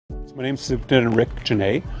So my name is Superintendent Rick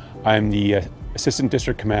Janae. I'm the Assistant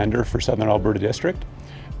District Commander for Southern Alberta District,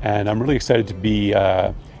 and I'm really excited to be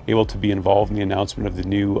able to be involved in the announcement of the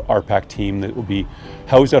new RPAC team that will be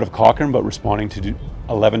housed out of Cochrane but responding to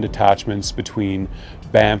 11 detachments between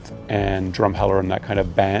Banff and Drumheller and that kind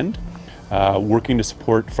of band, working to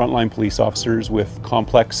support frontline police officers with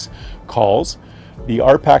complex calls. The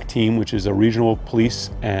RPAC team, which is a regional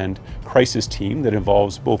police and crisis team that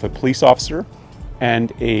involves both a police officer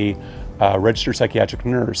and a registered psychiatric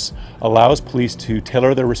nurse, allows police to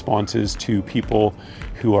tailor their responses to people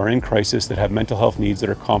who are in crisis that have mental health needs that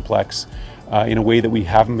are complex in a way that we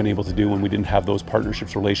haven't been able to do when we didn't have those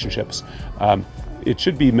partnerships, relationships. It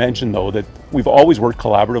should be mentioned though that we've always worked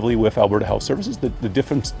collaboratively with Alberta Health Services. The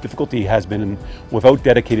difficulty has been without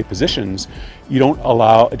dedicated positions,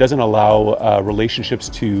 it doesn't allow relationships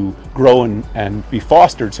to grow and be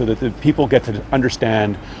fostered so that the people get to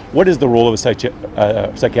understand what is the role of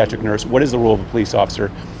a psychiatric nurse, what is the role of a police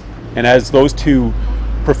officer. And as those two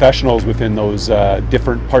professionals within those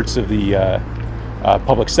different parts of the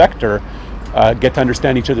public sector get to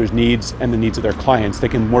understand each other's needs and the needs of their clients, they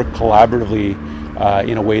can work collaboratively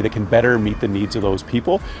in a way that can better meet the needs of those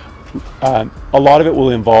people. A lot of it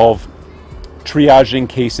will involve triaging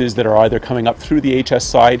cases that are either coming up through the HS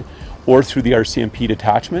side or through the RCMP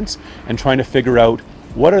detachments and trying to figure out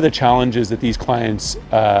what are the challenges that these clients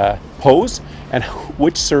pose and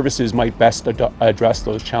which services might best address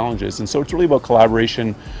those challenges. And so it's really about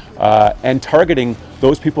collaboration and targeting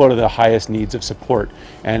those people that are the highest needs of support.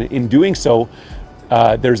 And in doing so,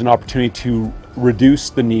 there's an opportunity to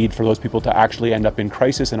reduce the need for those people to actually end up in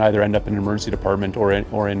crisis and either end up in an emergency department or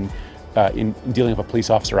in dealing with a police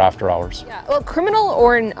officer after hours. Yeah, well, criminal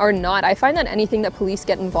or not, I find that anything that police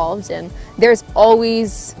get involved in, there's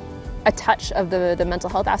always a touch of the mental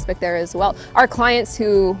health aspect there as well. Our clients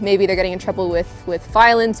who maybe they're getting in trouble with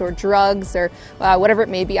violence or drugs or whatever it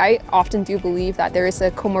may be, I often do believe that there is a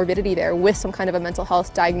comorbidity there with some kind of a mental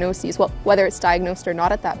health diagnosis, well, whether it's diagnosed or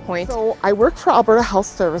not at that point. So I work for Alberta Health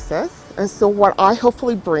Services, and so what I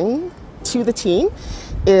hopefully bring to the team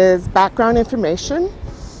is background information,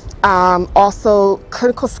 also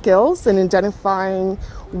clinical skills in identifying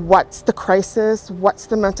what's the crisis, what's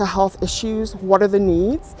the mental health issues, what are the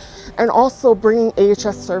needs, and also bringing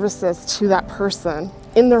AHS services to that person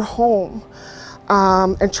in their home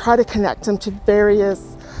and try to connect them to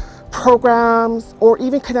various programs or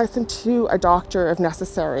even connect them to a doctor if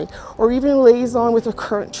necessary, or even liaison with their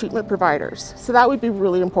current treatment providers. So that would be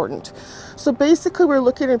really important. So basically we're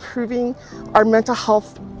looking at improving our mental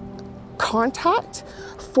health contact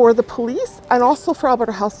for the police and also for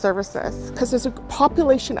Alberta Health Services, because there's a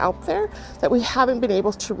population out there that we haven't been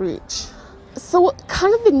able to reach. So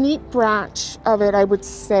kind of the neat branch of it, I would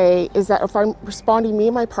say, is that if I'm responding, me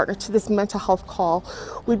and my partner, to this mental health call,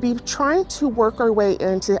 we'd be trying to work our way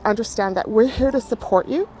in to understand that we're here to support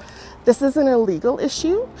you. This isn't a legal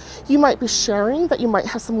issue. You might be sharing that you might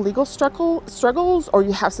have some legal struggles, or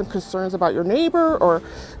you have some concerns about your neighbor or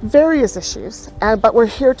various issues. But we're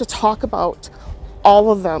here to talk about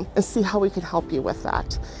all of them and see how we can help you with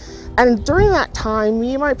that. And during that time,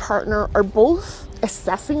 me and my partner are both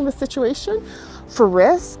assessing the situation for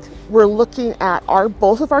risk. We're looking at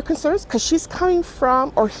both of our concerns, because she's coming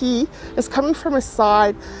from, or he is coming from a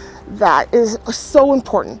side that is so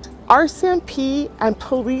important. RCMP and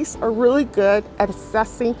police are really good at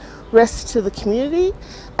assessing risk to the community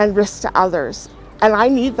and risk to others. And I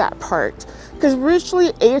need that part, because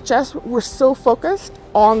originally AHS were so focused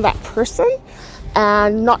on that person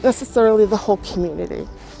and not necessarily the whole community.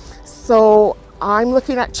 So I'm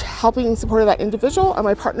looking at helping support that individual, and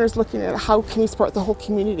my partner's looking at how can we support the whole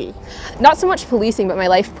community. Not so much policing, but my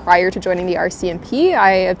life prior to joining the RCMP,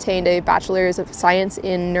 I obtained a Bachelor's of Science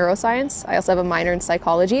in Neuroscience. I also have a minor in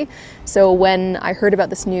psychology. So when I heard about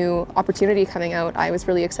this new opportunity coming out, I was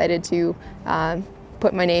really excited to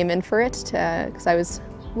put my name in for it, because I was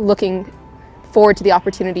looking forward to the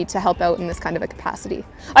opportunity to help out in this kind of a capacity.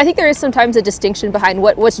 I think there is sometimes a distinction behind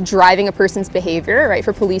what's driving a person's behavior, right,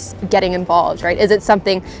 for police getting involved, right? Is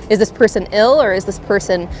this person ill, or is this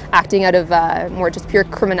person acting out of more just pure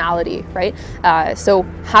criminality, right? So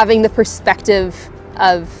having the perspective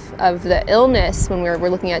of the illness when we're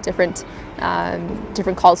looking at different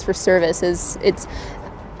calls for service it's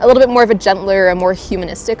a little bit more of a gentler, a more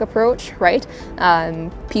humanistic approach, right?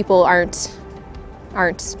 People aren't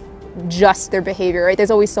just their behavior, right?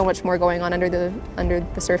 There's always so much more going on under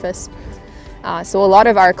the surface. So a lot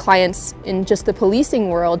of our clients in just the policing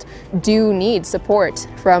world do need support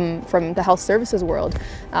from the health services world.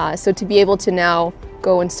 So to be able to now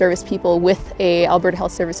go and service people with a Alberta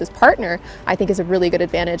Health Services partner, I think is a really good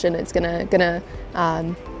advantage, and it's gonna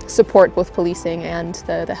support both policing and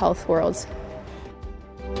the health worlds.